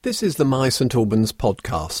This is the My St Albans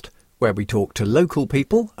podcast, where we talk to local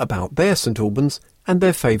people about their St Albans and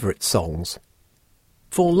their favourite songs.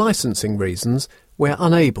 For licensing reasons, we're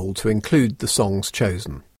unable to include the songs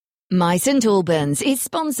chosen. My St Albans is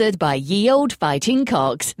sponsored by Ye Old Fighting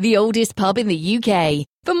Cocks, the oldest pub in the UK.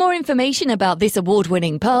 For more information about this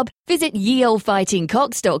award-winning pub, visit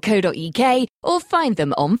yeoldfightingcocks.co.uk or find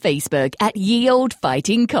them on Facebook at Ye Old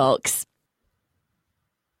Fighting Cocks.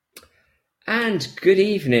 And good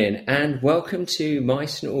evening and welcome to My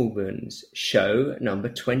St Albans, show number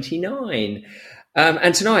 29.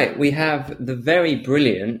 And tonight we have the very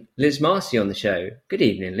brilliant Liz Marcy on the show. Good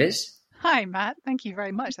evening, Liz. Hi, Matt. Thank you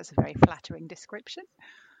very much. That's a very flattering description.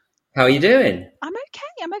 How are you doing? I'm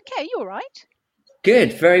okay. You all right?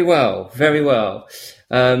 Good. Very well. Very well.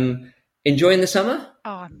 Enjoying the summer? Oh,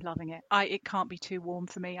 I'm loving it. It can't be too warm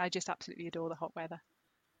for me. I just absolutely adore the hot weather.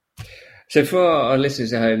 So for our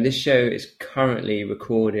listeners at home, this show is currently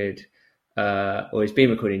recorded, or it's been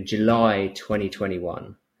recorded in July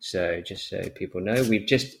 2021. So just so people know, we've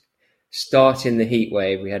just starting the heat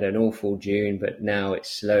wave. We had an awful June, but now it's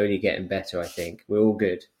slowly getting better, I think. We're all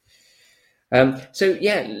good. So,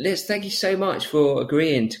 yeah, Liz, thank you so much for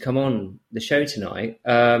agreeing to come on the show tonight.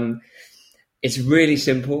 It's really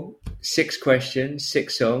simple. 6 questions,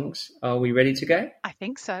 6 songs. Are we ready to go? I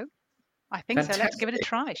think so. Fantastic. So. Let's give it a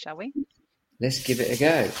try, shall we? Let's give it a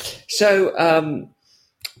go. So,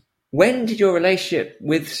 when did your relationship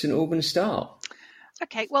with St Albans start?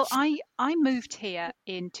 Okay, well, I moved here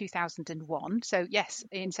in 2001. So, yes,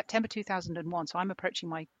 in September 2001. So I'm approaching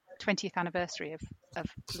my 20th anniversary of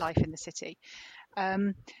life in the city.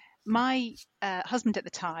 My husband at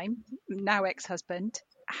the time, now ex-husband,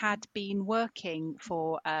 had been working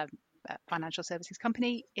for a financial services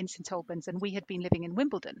company in St Albans, and we had been living in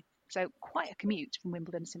Wimbledon. So quite a commute from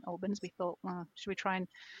Wimbledon to St Albans. We thought, well, should we try and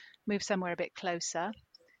move somewhere a bit closer?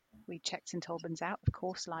 We checked St Albans out, of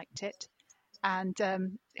course, liked it. And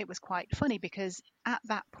it was quite funny because at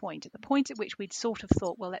the point at which we'd sort of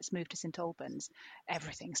thought, well, let's move to St Albans,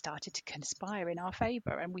 everything started to conspire in our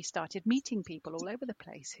favour, and we started meeting people all over the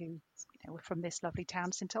place who, were from this lovely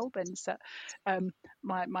town, St Albans. So,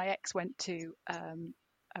 my ex went to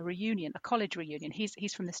a college reunion.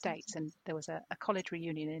 He's from the States, and there was a college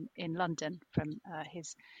reunion in London from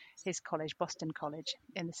his college, Boston College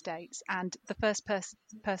in the States. And the first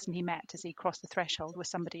person he met as he crossed the threshold was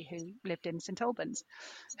somebody who lived in St Albans,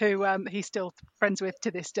 who he's still friends with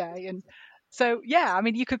to this day. And so, yeah, I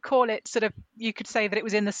mean, you could call it you could say that it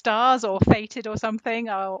was in the stars or fated or something,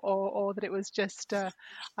 or that it was just, I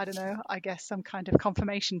don't know, I guess some kind of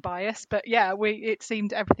confirmation bias. But yeah, it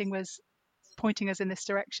seemed everything was pointing us in this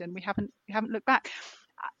direction. We haven't looked back.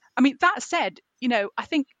 I mean, that said, I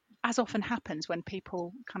think, as often happens when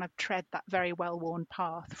people kind of tread that very well-worn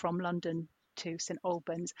path from London to St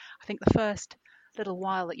Albans, I think the first little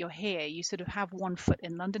while that you're here, you sort of have one foot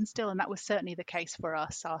in London still, and that was certainly the case for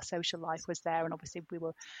us. Our social life was there, and obviously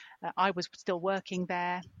I was still working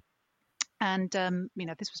there, and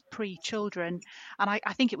this was pre-children, and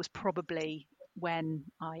I think it was probably when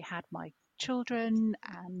I had my children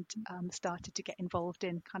and started to get involved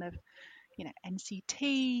in kind of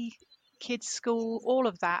NCT, kids school, all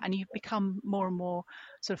of that, and you've become more and more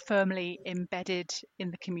sort of firmly embedded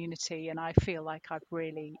in the community. And I feel like I've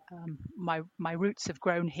really my roots have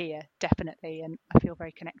grown here, definitely, and I feel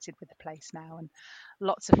very connected with the place now, and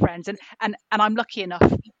lots of friends, and I'm lucky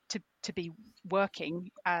enough to be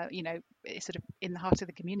working sort of in the heart of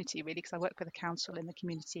the community, really, because I work for the council in the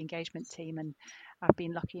community engagement team, and I've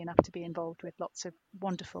been lucky enough to be involved with lots of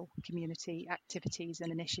wonderful community activities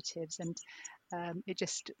and initiatives, and it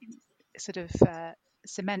just sort of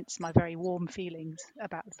cements my very warm feelings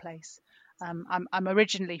about the place. I'm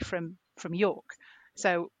originally from York,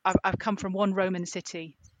 so I've come from one Roman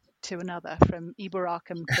city to another, from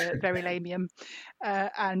Eboracum to Verulamium, so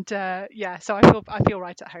I feel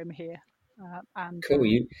right at home here. Cool.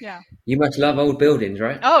 You must love old buildings,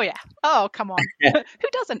 right? Oh yeah. Oh, come on. Who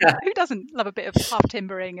doesn't love a bit of half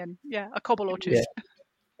timbering and a cobble or two? Yeah,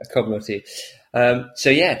 a cobble or two.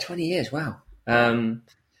 20 years. Wow.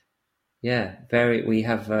 We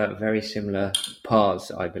have very similar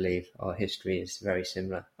paths, I believe. Our history is very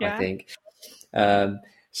similar, I think. I've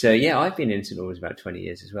been in St Albans about 20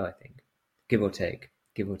 years as well, I think. Give or take.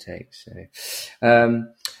 So,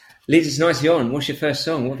 Liz, it's nice you're on. What's your first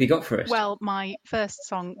song? What have you got for us? Well, my first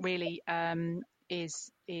song really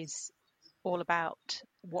is all about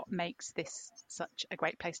what makes this such a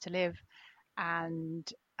great place to live. And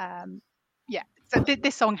so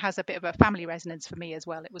this song has a bit of a family resonance for me as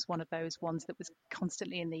well. It was one of those ones that was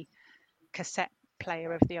constantly in the cassette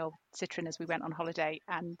player of the old Citroen as we went on holiday,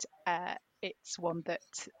 and it's one that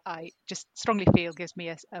I just strongly feel gives me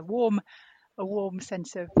a warm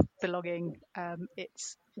sense of belonging.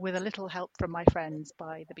 It's With a Little Help from My Friends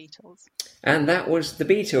by the Beatles. And that was the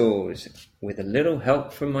Beatles, With a Little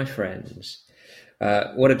Help from My Friends.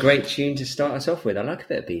 What a great tune to start us off with. I like a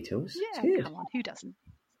bit of Beatles. Yeah, come on, who doesn't?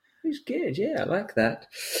 Who's good? Yeah, I like that.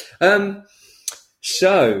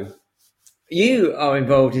 So, you are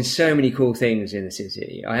involved in so many cool things in the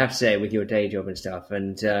city, I have to say, with your day job and stuff.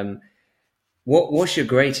 And what's your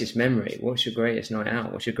greatest memory? What's your greatest night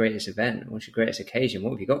out? What's your greatest event? What's your greatest occasion?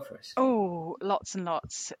 What have you got for us? Oh, lots and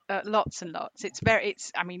lots. I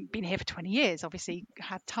mean, been here for 20 years, obviously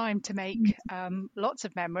had time to make lots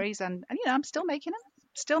of memories, and I'm still making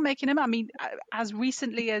them. I mean, as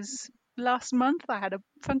recently as last month, I had a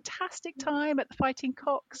fantastic time at the Fighting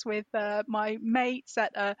Cocks with my mates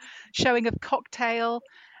at a showing of Cocktail.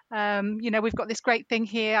 We've got this great thing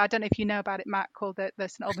here. I don't know if you know about it, Matt, called the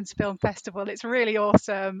St Albans Film Festival. It's really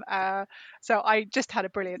awesome. So I just had a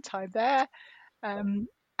brilliant time there.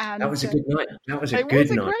 And that was a good night. It was a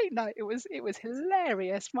great night. It was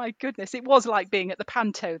hilarious. My goodness, it was like being at the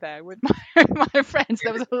Panto there with my friends.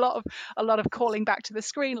 There was a lot of calling back to the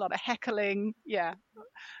screen, a lot of heckling. Yeah.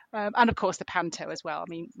 And of course the Panto as well. I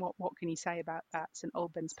mean, what can you say about that? St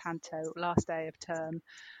Albans Panto, last day of term,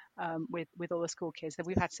 with all the school kids. That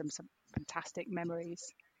we've had some fantastic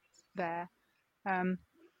memories there.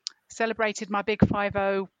 Celebrated my big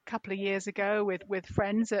 5-0 a couple of years ago with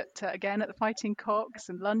friends at the Fighting Cocks,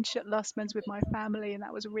 and lunch at Lustman's with my family, and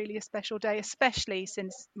that was really a special day, especially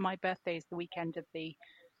since my birthday is the weekend of the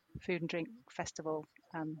food and drink festival,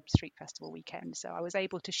 street festival weekend. So I was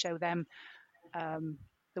able to show them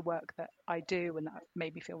the work that I do, and that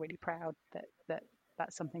made me feel really proud that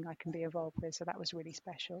that's something I can be involved with. So that was really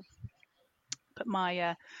special. But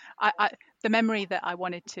my the memory that I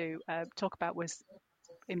wanted to talk about was,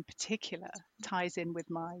 in particular, ties in with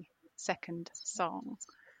my second song.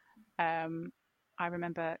 I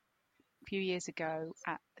remember a few years ago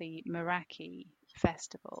at the Meraki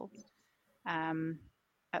Festival,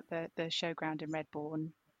 at the showground in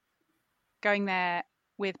Redbourne, going there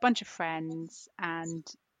with a bunch of friends and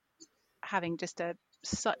having just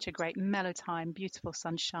such a great mellow time, beautiful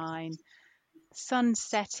sunshine, sun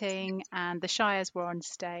setting, and the Shires were on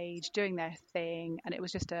stage doing their thing, and it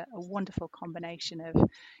was just a wonderful combination of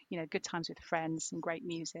good times with friends, some great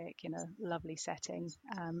music in a lovely setting.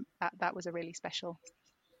 That was a really special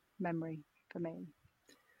memory for me.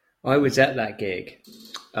 I was at that gig,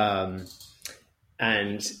 and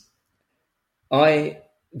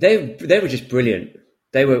they were just brilliant.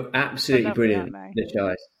 They were absolutely brilliant. The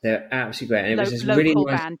Shires, they're absolutely great, and it was this really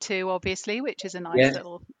nice band too, obviously, which is a nice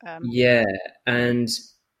little. And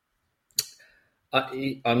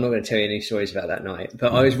I'm not going to tell you any stories about that night,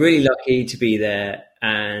 but I was really lucky to be there,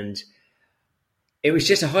 and it was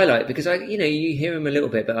just a highlight because you hear them a little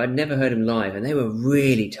bit, but I'd never heard them live, and they were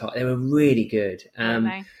really tight. They were really good.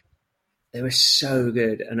 They were so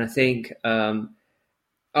good, and I think.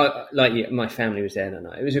 My family was there that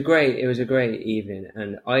night. It was a great evening,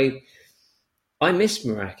 and I miss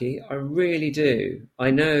Meraki. I really do.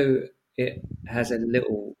 I know it has a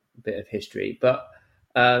little bit of history, but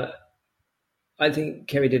I think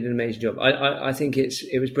Kerry did an amazing job. I think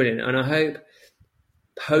it was brilliant, and I hope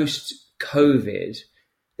post-COVID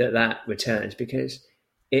that returns, because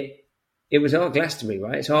it was our Glastonbury,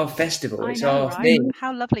 right? It's our festival. It's our thing.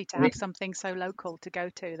 How lovely to have something so local to go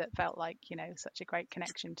to that felt like, such a great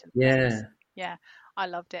connection to the place. Yeah, I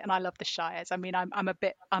loved it, and I love the Shires. I mean, I'm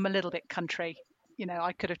a little bit country.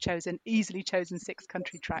 I could have easily chosen 6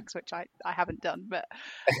 country tracks, which I haven't done, but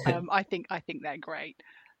I think they're great.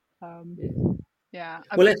 Yeah.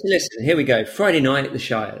 Well, let's listen. Here we go. Friday night, the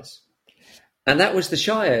Shires, and that was the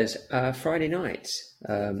Shires Friday night.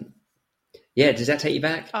 Yeah, does that take you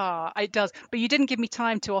back? It does. But you didn't give me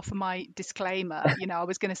time to offer my disclaimer. I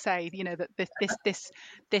was going to say, that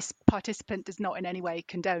this participant does not in any way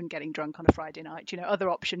condone getting drunk on a Friday night. Other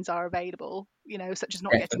options are available, such as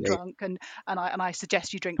not getting drunk, and I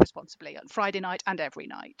suggest you drink responsibly on Friday night and every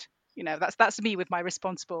night. That's me with my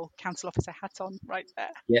responsible council officer hat on right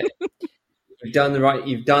there. Yeah, you've done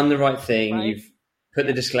the right thing. Right. You've put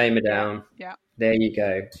the disclaimer down. Yeah. There you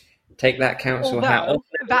go. Take that council hat off.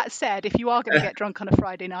 That said, if you are going to get drunk on a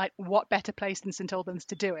Friday night, what better place than St Albans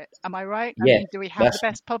to do it? Am I right? Yeah. Do we have the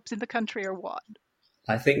best pubs in the country, or what?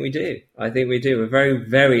 I think we do. We're very,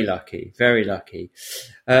 very lucky. Very lucky.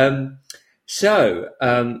 So,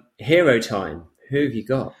 hero time. Who have you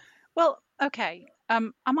got? Well, okay.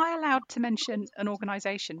 Am I allowed to mention an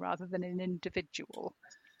organisation rather than an individual?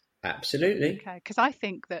 Absolutely. Okay, because I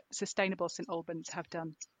think that Sustainable St Albans have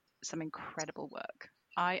done some incredible work.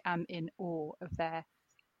 I am in awe of their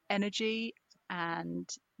energy and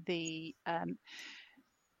their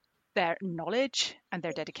knowledge and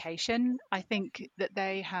their dedication. I think that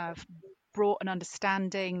they have brought an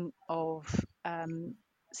understanding of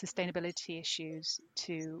sustainability issues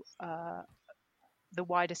to the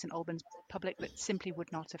wider St Albans public that simply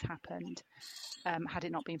would not have happened had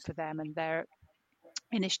it not been for them and their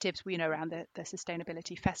initiatives, around the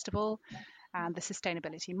Sustainability Festival and the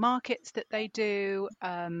sustainability markets that they do,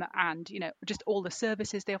 and just all the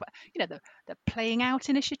services they offer. The Playing Out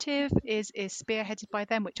initiative is spearheaded by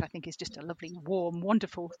them, which I think is just a lovely, warm,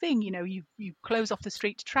 wonderful thing. You close off the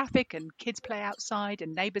street to traffic, and kids play outside,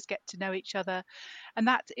 and neighbours get to know each other, and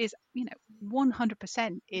that is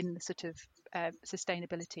 100% in the sort of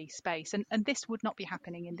sustainability space. And this would not be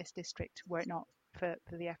happening in this district were it not for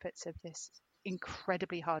the efforts of this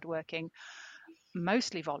incredibly hardworking,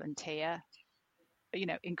 mostly volunteer,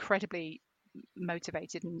 incredibly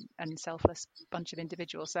motivated and selfless bunch of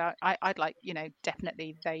individuals. So I'd like,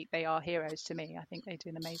 definitely they are heroes to me. I think they do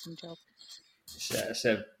an amazing job.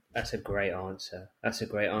 So that's a great answer.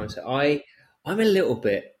 I'm a little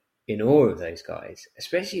bit in awe of those guys,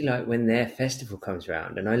 especially like when their festival comes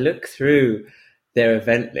around and I look through their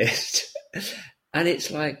event list and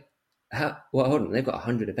it's like, hold on, they've got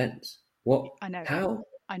 100 events. What? I know.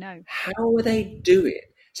 I know. How are they doing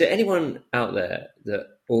it? So anyone out there that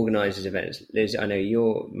organises events, Liz, I know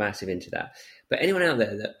you're massive into that, but anyone out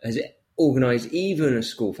there that has organised even a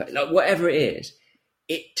school fair, like whatever it is,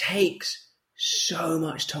 it takes so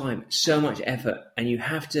much time, so much effort, and you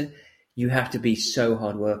have to be so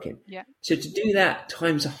hardworking. Yeah. So to do that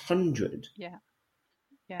times 100,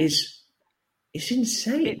 it's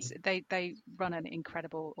insane. They run an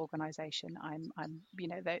incredible organisation. I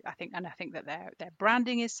think that their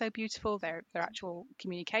branding is so beautiful. Their actual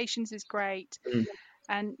communications is great,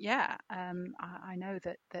 and I know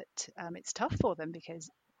that it's tough for them because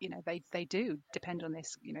they do depend on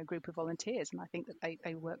this group of volunteers, and I think that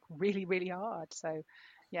they work really, really hard. So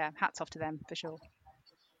hats off to them for sure.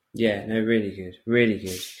 Yeah, no, really good.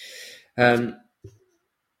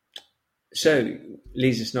 So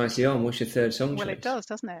leads us nicely on. What's your third song choice? Well, it does,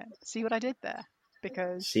 doesn't it? See what I did there?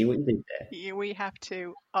 Because see what you did there. We have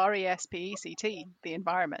to RESPECT the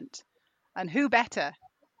environment, and who better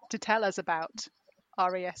to tell us about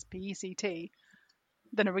RESPECT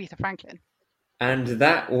than Aretha Franklin? And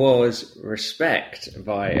that was Respect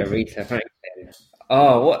by Aretha Franklin.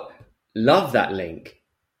 Oh, what? Love that link.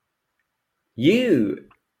 You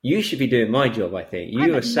should be doing my job, I think.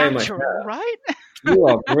 You are so much better. Right? You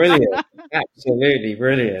are brilliant. Absolutely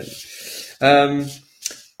brilliant.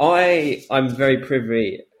 I'm very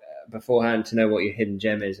privy beforehand to know what your hidden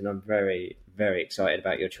gem is, and I'm very, very excited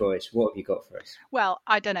about your choice. What have you got for us? Well,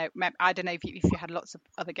 I don't know. If you had lots of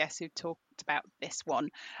other guests who talked about this one,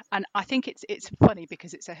 and I think it's funny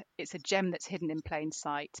because it's a gem that's hidden in plain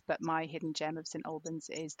sight. But my hidden gem of St Albans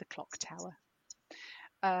is the Clock Tower,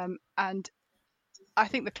 and I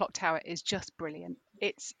think the Clock Tower is just brilliant.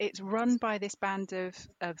 It's run by this band of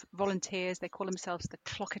volunteers. They call themselves the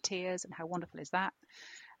Clocketeers, and how wonderful is that?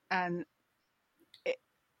 And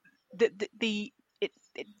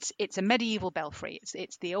it's a medieval belfry.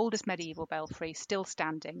 It's the oldest medieval belfry still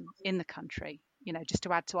standing in the country. Just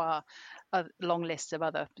to add to our long list of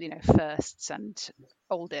other firsts and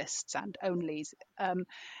oldests and onlys.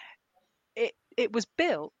 It was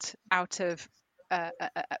built out of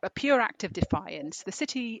a pure act of defiance. The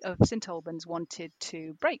city of St Albans wanted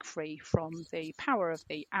to break free from the power of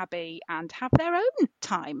the abbey and have their own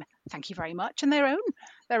time. Thank you very much, and their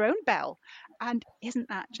own bell. And isn't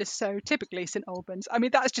that just so typically St Albans? I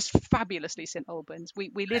mean, that's just fabulously St Albans.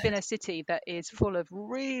 We live in a city that is full of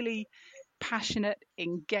really passionate,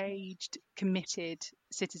 engaged, committed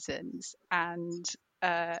citizens, and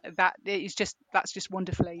that's just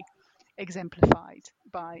wonderfully exemplified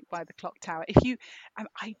by the Clock Tower.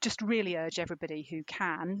 I just really urge everybody who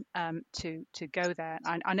can to go there.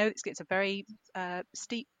 I know it's a very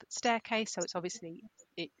steep staircase, so it's obviously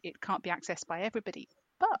it can't be accessed by everybody.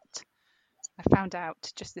 But I found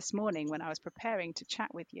out just this morning when I was preparing to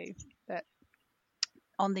chat with you that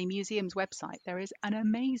on the museum's website there is an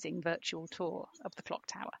amazing virtual tour of the Clock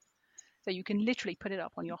Tower. So you can literally put it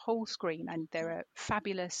up on your whole screen, and there are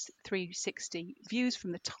fabulous 360 views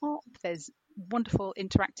from the top. There's wonderful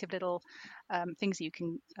interactive little things you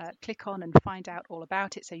can click on and find out all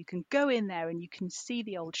about it. So you can go in there and you can see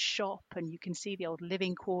the old shop, and you can see the old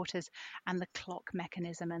living quarters and the clock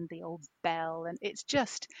mechanism and the old bell. And it's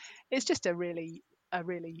just a really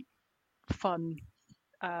fun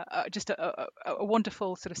just a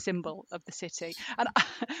wonderful sort of symbol of the city. And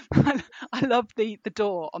I love the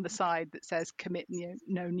door on the side that says "Commit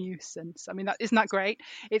no nuisance." I mean, isn't that great?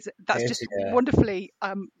 That's just wonderfully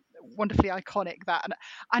iconic, that.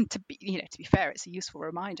 And to be fair, it's a useful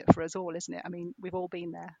reminder for us all, isn't it? I mean, we've all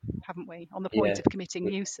been there, haven't we, on the point of committing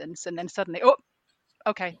nuisance, and then suddenly, oh,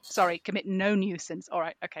 okay, sorry, commit no nuisance. All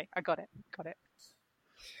right, okay, I got it.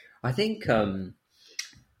 I think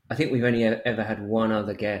we've only ever had one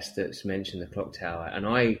other guest that's mentioned the clock tower, and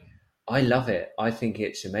I love it. I think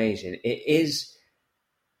it's amazing. It's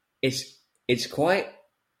quite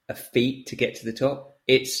a feat to get to the top.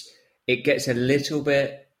 It gets a little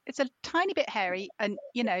bit. It's a tiny bit hairy, and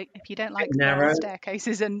if you don't like narrow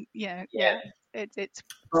staircases, and it's.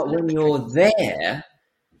 But when you're there,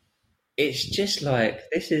 it's just like,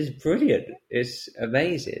 this is brilliant. It's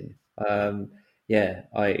amazing. I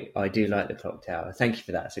do like the clock tower. Thank you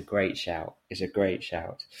for that. It's a great shout.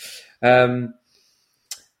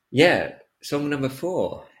 Song number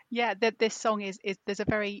 4. Yeah, this song is there's a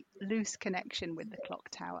very loose connection with the clock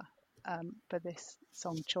tower for this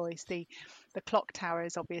song choice. The clock tower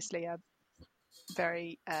is obviously a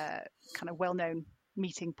very kind of well-known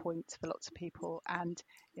meeting point for lots of people, and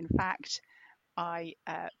in fact, I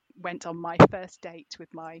went on my first date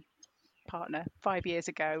with my partner 5 years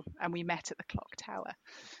ago, and we met at the clock tower.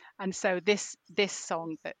 And so this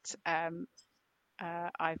song that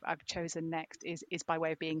I've chosen next is by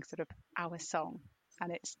way of being sort of our song,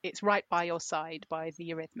 and it's Right by Your Side by the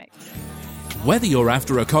Eurythmics. Whether you're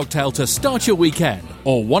after a cocktail to start your weekend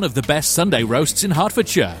or one of the best Sunday roasts in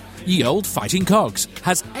Hertfordshire, Ye Olde Fighting Cocks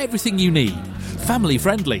has everything you need. Family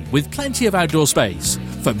friendly with plenty of outdoor space.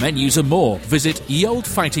 For menus and more, visit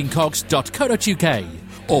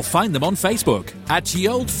yeoldefightingcocks.co.uk or find them on Facebook at Ye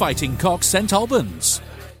Olde Fighting Cocks St Albans.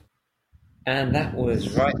 And that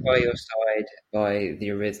was Right by Your Side by the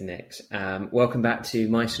Eurythmics. Welcome back to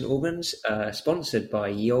My St Albans, sponsored by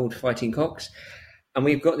Ye Olde Fighting Cocks. And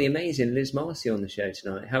we've got the amazing Liz Marcy on the show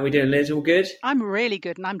tonight. How are we doing, Liz? All good? I'm really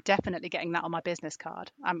good, and I'm definitely getting that on my business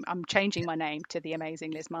card. I'm changing my name to the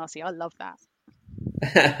amazing Liz Marcy. I love that.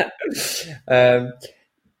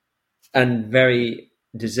 And very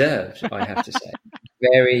deserved, I have to say.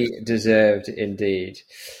 Very deserved indeed.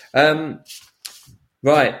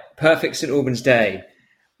 Right, perfect St Albans Day.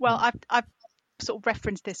 Well, I've sort of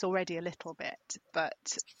referenced this already a little bit,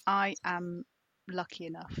 but I am lucky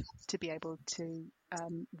enough to be able to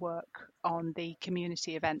work on the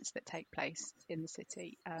community events that take place in the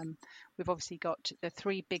city. We've obviously got the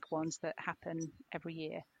 3 big ones that happen every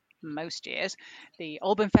year, most years: the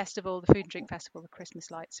Alban Festival, the Food and Drink Festival, the Christmas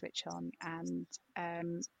Light Switch On, and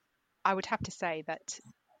I would have to say that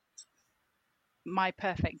my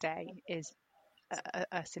perfect day is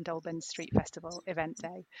a St Albans Street Festival event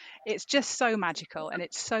day. It's just so magical, and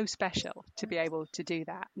it's so special to be able to do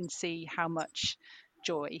that and see how much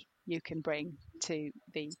joy you can bring to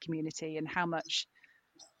the community, and how much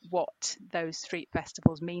what those street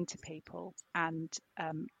festivals mean to people, and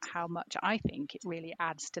how much I think it really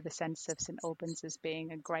adds to the sense of St Albans as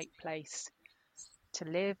being a great place to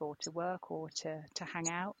live or to work or to hang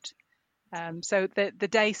out. So the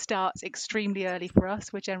day starts extremely early for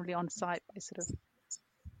us. We're generally on site by sort of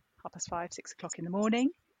 5:30, 6 o'clock in the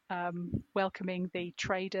morning, welcoming the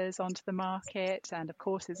traders onto the market. And of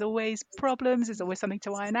course, there's always problems. There's always something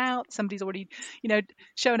to iron out. Somebody's already,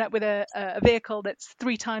 shown up with a vehicle that's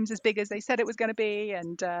 3 times as big as they said it was going to be,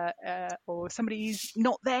 and or somebody's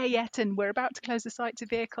not there yet, and we're about to close the site to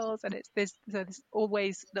vehicles. And there's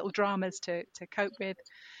always little dramas to cope with.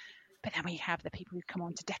 But then we have the people who come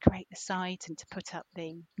on to decorate the site and to put up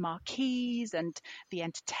the marquees, and the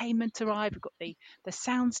entertainment arrive. We've got the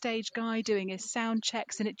soundstage guy doing his sound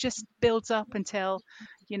checks, and it just builds up until,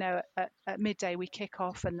 at midday we kick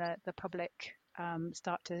off, and the public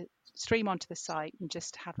start to stream onto the site and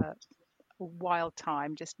just have a wild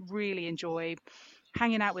time, just really enjoy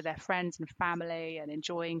hanging out with their friends and family and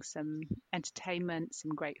enjoying some entertainment,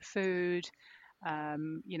 some great food,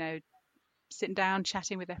 sitting down,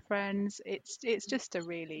 chatting with their friends. It's just a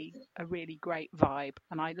really great vibe,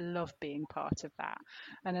 and I love being part of that.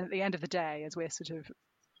 And at the end of the day, as we're sort of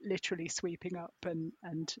literally sweeping up, and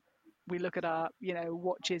we look at our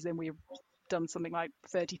watches, and we've done something like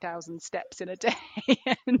 30,000 steps in a day,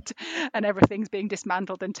 and everything's being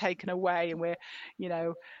dismantled and taken away, and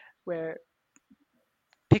we're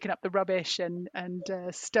picking up the rubbish and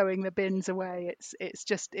stowing the bins away. It's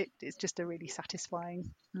just a really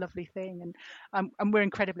satisfying, lovely thing, and we're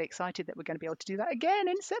incredibly excited that we're going to be able to do that again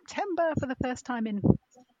in September for the first time in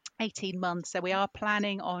 18 months. So we are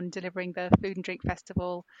planning on delivering the Food and Drink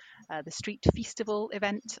Festival, the Street Festival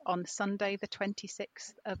event on Sunday, the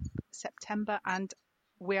 26th of September. And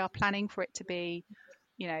we are planning for it to be,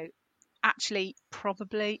 actually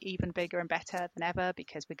probably even bigger and better than ever,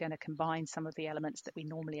 because we're going to combine some of the elements that we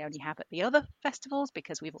normally only have at the other festivals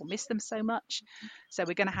because we've all missed them so much. So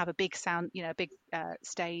we're going to have a big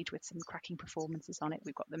stage with some cracking performances on it.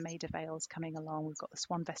 We've got the Maid of Vales coming along. We've got the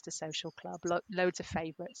Swan Vesta Social Club, loads of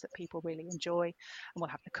favourites that people really enjoy. And we'll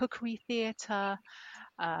have the Cookery Theatre,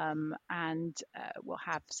 and we'll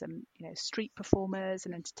have some street performers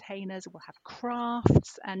and entertainers. We'll have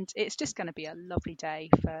crafts, and it's just going to be a lovely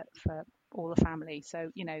day for all the family. So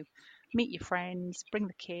meet your friends, bring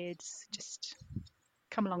the kids, just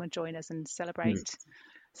come along and join us and celebrate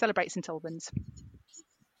St Albans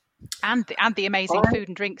and the amazing food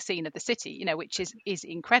and drink scene of the city, which is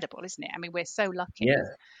incredible, isn't it? I mean, we're so lucky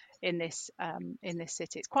in this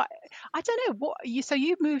city. It's quite, I don't know what so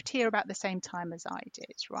you moved here about the same time as I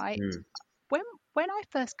did, right? When I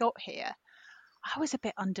first got here, I was a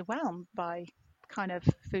bit underwhelmed by kind of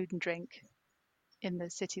food and drink in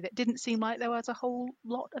the city. That didn't seem like there was a whole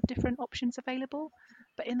lot of different options available.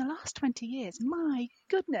 But in the last 20 years, my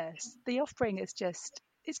goodness, the offering is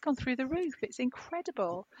it's gone through the roof. It's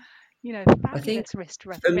incredible. Fabulous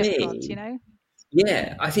restaurants,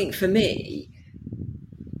 Yeah, I think for me,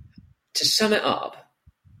 to sum it up,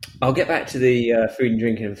 I'll get back to the food and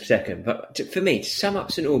drink in a second, but for me, to sum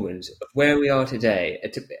up St Albans, where we are today,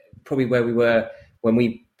 probably where we were when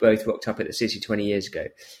we both rocked up at the city 20 years ago,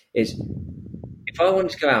 is if I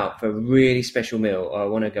wanted to go out for a really special meal, or I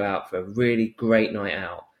want to go out for a really great night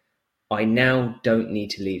out, I now don't need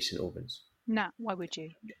to leave St Albans. No, why would you?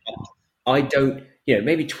 I don't,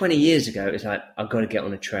 maybe 20 years ago, it was like, I've got to get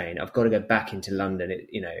on a train. I've got to go back into London,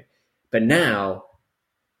 But now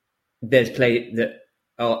there's places that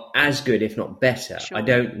are as good, if not better. Sure. I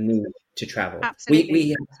don't need to travel.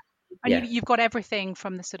 Absolutely. You've got everything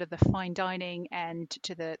from the sort of the fine dining end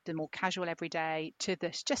to the more casual everyday to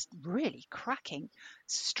this just really cracking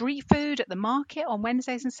street food at the market on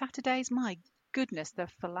Wednesdays and Saturdays. My goodness, the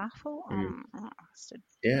falafel,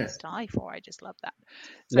 to die for. I just love that.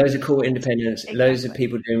 So, loads of cool independents, loads of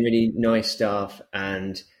people doing really nice stuff,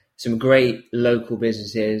 and some great local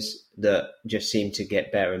businesses that just seem to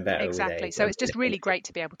get better and better. Exactly. So it's just really great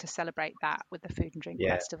to be able to celebrate that with the Food and Drink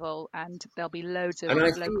Festival, and there'll be loads of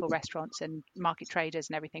local restaurants and market traders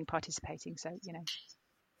and everything participating. So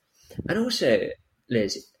And also,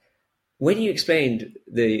 Liz, when you explained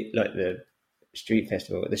the street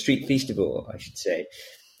festival, the street festival, I should say,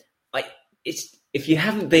 if you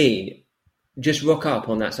haven't been, just rock up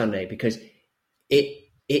on that Sunday, because it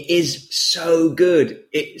is so good.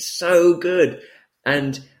 It's so good.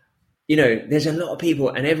 And, there's a lot of people,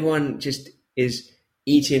 and everyone just is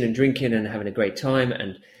eating and drinking and having a great time.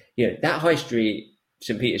 And, that high street,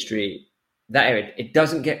 St. Peter Street, that area, it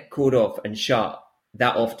doesn't get called off and shut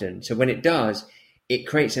that often. So when it does, it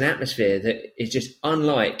creates an atmosphere that is just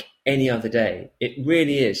unlike any other day. It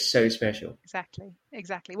really is so special.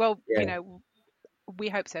 Exactly. Well, we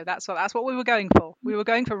hope so. That's what we were going for. We were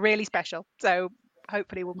going for really special. So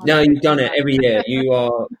hopefully we'll. No, you've done it every year.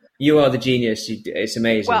 You are the genius. It's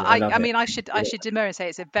amazing. Well, I should demur and say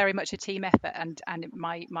it's very much a team effort, and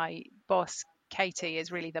my boss Katie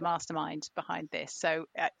is really the mastermind behind this. So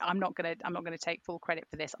I'm not gonna take full credit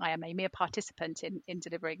for this. I am a mere participant in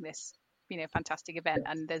delivering this fantastic event,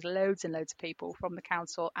 and there's loads and loads of people from the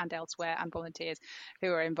council and elsewhere and volunteers who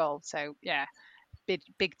are involved. So big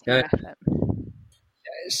team effort.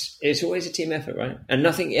 It's always a team effort, right? And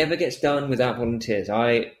nothing ever gets done without volunteers.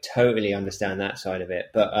 I totally understand that side of it,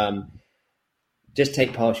 but just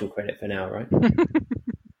take partial credit for now, right?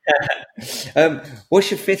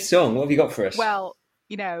 What's your fifth song? What have you got for us? Well,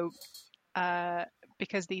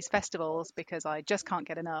 because these festivals, because I just can't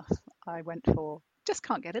get enough, I went for Just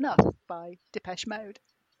Can't Get Enough by Depeche Mode.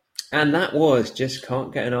 And that was Just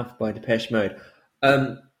Can't Get Enough by Depeche Mode.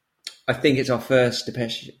 I think it's our first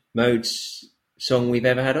Depeche Mode song we've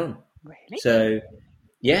ever had on. Really? So,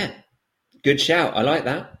 good shout. I like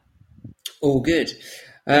that. All good.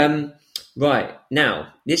 Right.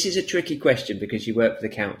 Now, this is a tricky question because you work for the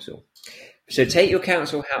council. So take your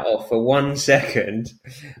council hat off for 1 second,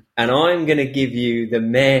 and I'm going to give you the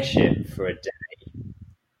mayorship for a day.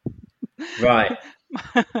 Right.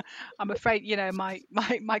 I'm afraid,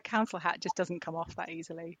 my council hat just doesn't come off that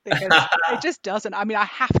easily, because it just doesn't. I mean, I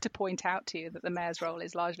have to point out to you that the mayor's role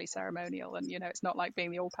is largely ceremonial, and it's not like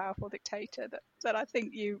being the all-powerful dictator that I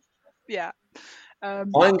think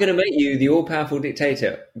I'm going to make you the all-powerful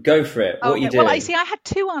dictator. Go for it. What are you doing? Well, I had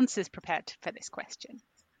two answers prepared for this question,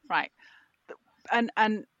 right?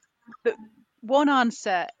 And the one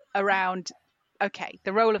answer around, okay,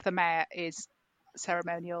 the role of the mayor is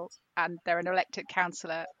ceremonial, and they're an elected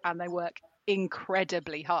councillor, and they work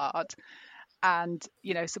incredibly hard, and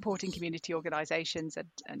supporting community organisations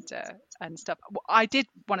and stuff. I did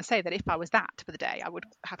want to say that if I was that for the day, I would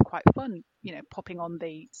have quite fun, popping on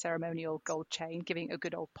the ceremonial gold chain, giving it a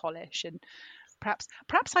good old polish, and perhaps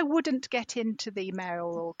I wouldn't get into the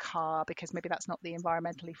mayoral car because maybe that's not the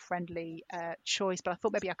environmentally friendly choice, but I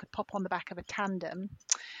thought maybe I could pop on the back of a tandem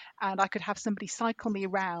and I could have somebody cycle me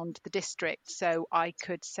around the district, so I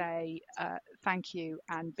could say thank you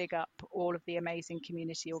and big up all of the amazing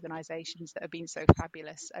community organisations that have been so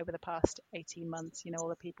fabulous over the past 18 months, all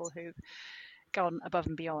the people who've gone above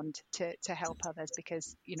and beyond to help others,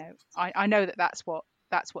 because I know that that's what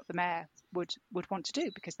the mayor would want to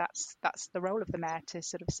do, because that's the role of the mayor, to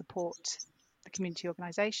sort of support the community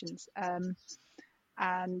organisations.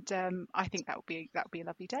 I think that would be a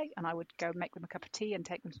lovely day, and I would go make them a cup of tea and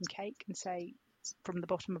take them some cake and say from the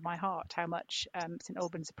bottom of my heart how much St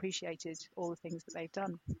Albans appreciated all the things that they've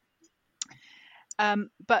done.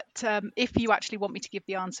 But if you actually want me to give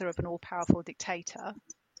the answer of an all-powerful dictator,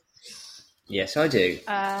 yes, I do.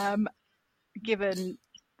 Given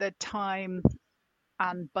the time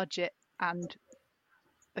and budget and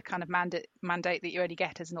the kind of mandate that you only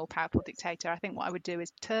get as an all-powerful dictator, I think what I would do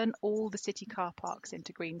is turn all the city car parks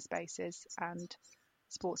into green spaces and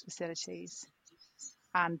sports facilities,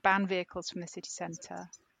 and ban vehicles from the city centre,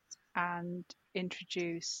 and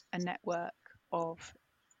introduce a network of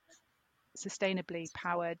sustainably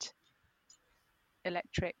powered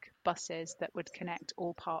electric buses that would connect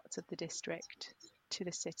all parts of the district to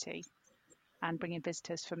the city, and bring in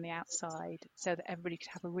visitors from the outside, so that everybody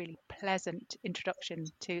could have a really pleasant introduction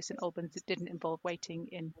to St Albans that didn't involve waiting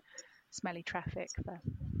in smelly traffic for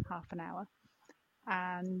half an hour.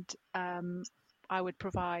 And I would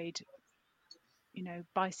provide,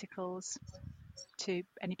 bicycles to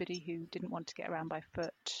anybody who didn't want to get around by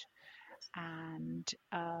foot, and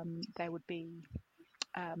there would be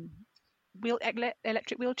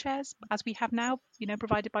electric wheelchairs, as we have now,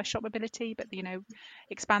 provided by Shop Mobility, but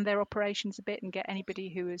expand their operations a bit and get anybody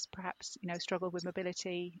who has perhaps struggled with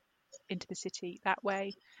mobility into the city that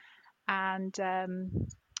way. And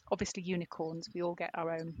obviously unicorns, we all get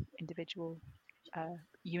our own individual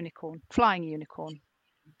flying unicorn,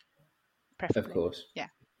 preferably. Of course. Yeah.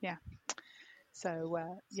 So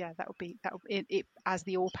that would be it as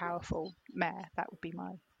the all-powerful mayor. That would be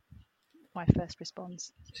my first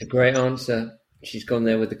response. It's a great answer. She's gone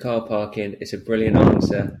there with the car parking. It's a brilliant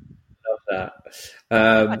answer. Love that.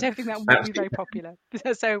 I don't think that would be very popular.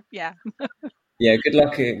 So yeah. Yeah. Good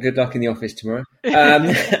luck in the office tomorrow.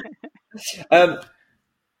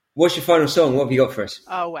 What's your final song? What have you got for us?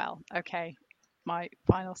 Oh well, okay. My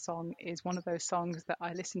final song is one of those songs that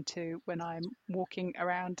I listen to when I'm walking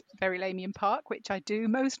around Verulamium Park, which I do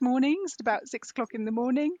most mornings at about 6 o'clock in the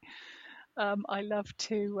morning. I love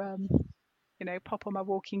to pop on my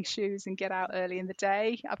walking shoes and get out early in the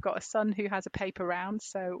day. I've got a son who has a paper round,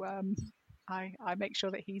 so I make sure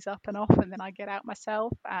that he's up and off, and then I get out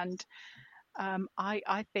myself. And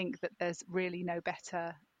I think that there's really no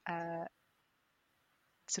better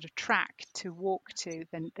sort of track to walk to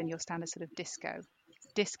than your standard sort of disco.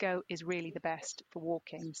 Disco is really the best for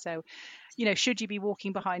walking. So, should you be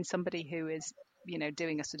walking behind somebody who is,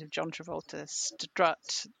 doing a sort of John Travolta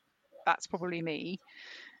strut, that's probably me.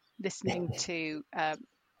 Listening to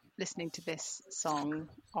this song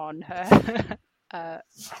on her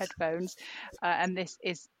headphones, and this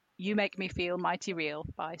is "You Make Me Feel Mighty Real"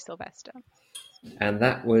 by Sylvester. And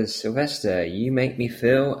that was Sylvester. "You Make Me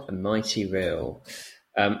Feel Mighty Real."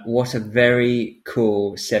 What a very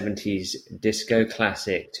cool 70s disco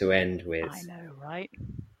classic to end with. I know, right?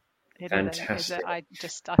 Fantastic. I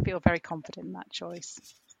feel very confident in that choice.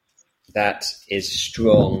 That is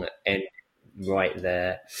strong and right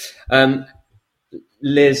there.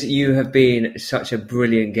 Liz, you have been such a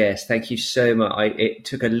brilliant guest. Thank you so much. It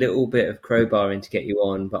took a little bit of crowbarring to get you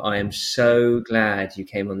on, but I am so glad you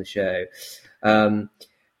came on the show.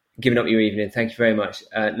 Giving up your evening. Thank you very much.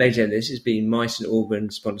 Ladies and gentlemen, this has been My St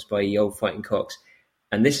Albans, sponsored by Ye Olde Fighting Cocks.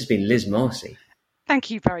 And this has been Liz Marcy.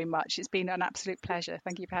 Thank you very much. It's been an absolute pleasure.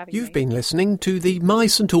 Thank you for having me. You've been listening to the My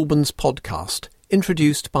St Albans podcast,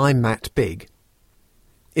 introduced by Matt Bigg.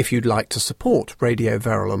 If you'd like to support Radio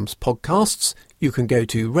Verulam's podcasts, you can go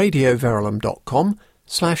to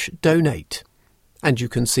radioverulam.com/donate. And you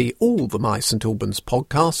can see all the My St Albans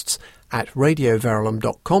podcasts at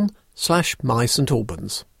radioverulam.com/My St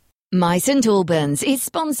Albans. My St Albans is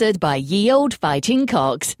sponsored by Ye Old Fighting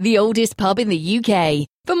Cocks, the oldest pub in the UK.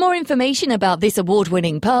 For more information about this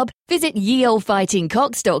award-winning pub, visit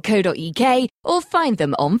yeoldfightingcocks.co.uk or find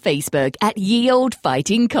them on Facebook at Ye Old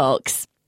Fighting Cocks.